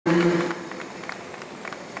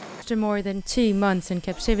After more than 2 months in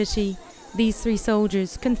captivity, these 3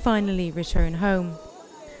 soldiers can finally return home.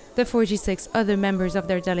 The 46 other members of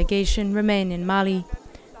their delegation remain in Mali.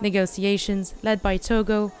 Negotiations, led by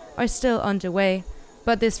Togo, are still underway,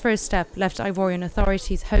 but this first step left Ivorian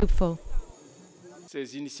authorities hopeful.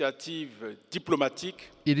 It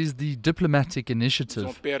is the diplomatic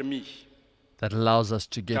initiative that allows us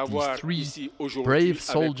to get these 3 brave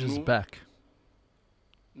soldiers back.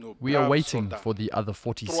 We are waiting for the other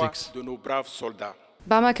 46.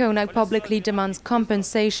 Bamako now publicly demands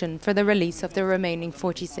compensation for the release of the remaining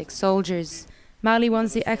 46 soldiers. Mali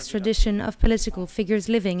wants the extradition of political figures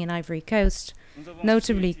living in Ivory Coast,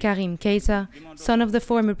 notably Karim Keita, son of the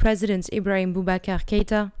former president Ibrahim Boubacar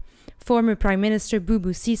Keita, former Prime Minister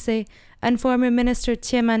Boubou Cissé, and former Minister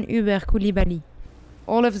Tieman Hubert Koulibaly.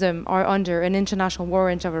 All of them are under an international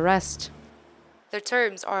warrant of arrest. Their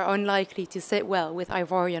terms are unlikely to sit well with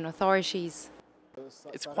Ivorian authorities.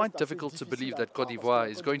 It's quite difficult to believe that Côte d'Ivoire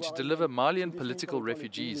is going to deliver Malian political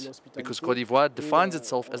refugees, because Côte d'Ivoire defines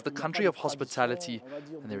itself as the country of hospitality,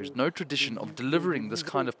 and there is no tradition of delivering this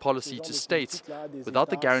kind of policy to states without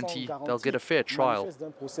the guarantee they'll get a fair trial.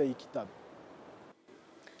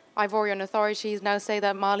 Ivorian authorities now say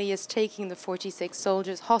that Mali is taking the 46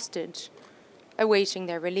 soldiers hostage. Awaiting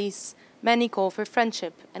their release, many call for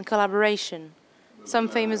friendship and collaboration. Some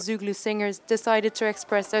famous Zouglou singers decided to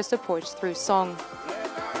express their support through song.